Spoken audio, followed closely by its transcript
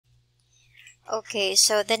Okay,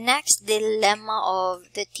 so the next dilemma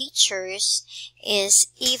of the teachers is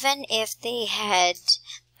even if they had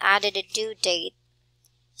added a due date,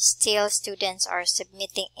 still students are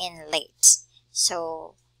submitting in late.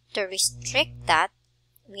 So to restrict that,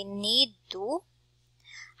 we need to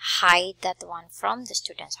hide that one from the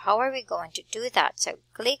students. How are we going to do that? So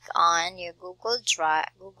click on your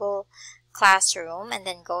Google Classroom and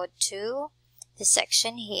then go to the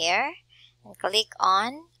section here and click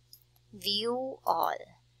on View All.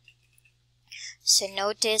 So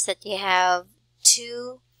notice that you have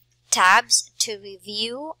two tabs, to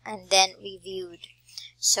review and then reviewed.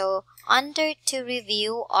 So under to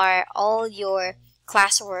review are all your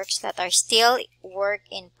classworks that are still work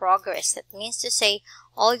in progress. That means to say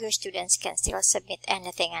all your students can still submit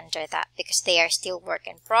anything under that because they are still work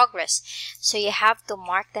in progress. So you have to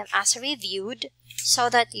mark them as reviewed so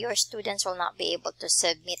that your students will not be able to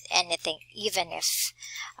submit anything even if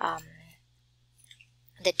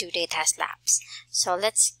the due date has lapsed. So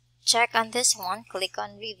let's check on this one. Click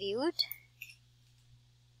on reviewed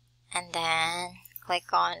and then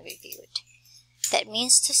click on reviewed. That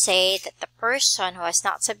means to say that the person who has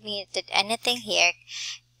not submitted anything here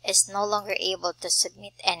is no longer able to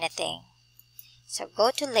submit anything. So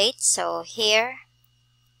go to late. So here,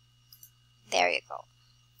 there you go.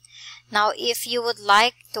 Now, if you would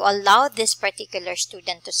like to allow this particular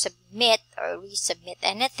student to submit or resubmit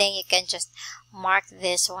anything, you can just mark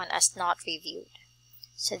this one as not reviewed.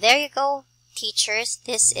 So there you go, teachers.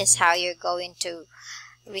 This is how you're going to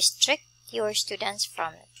restrict your students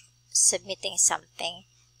from submitting something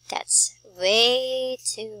that's way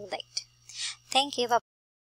too late. Thank you. Bye.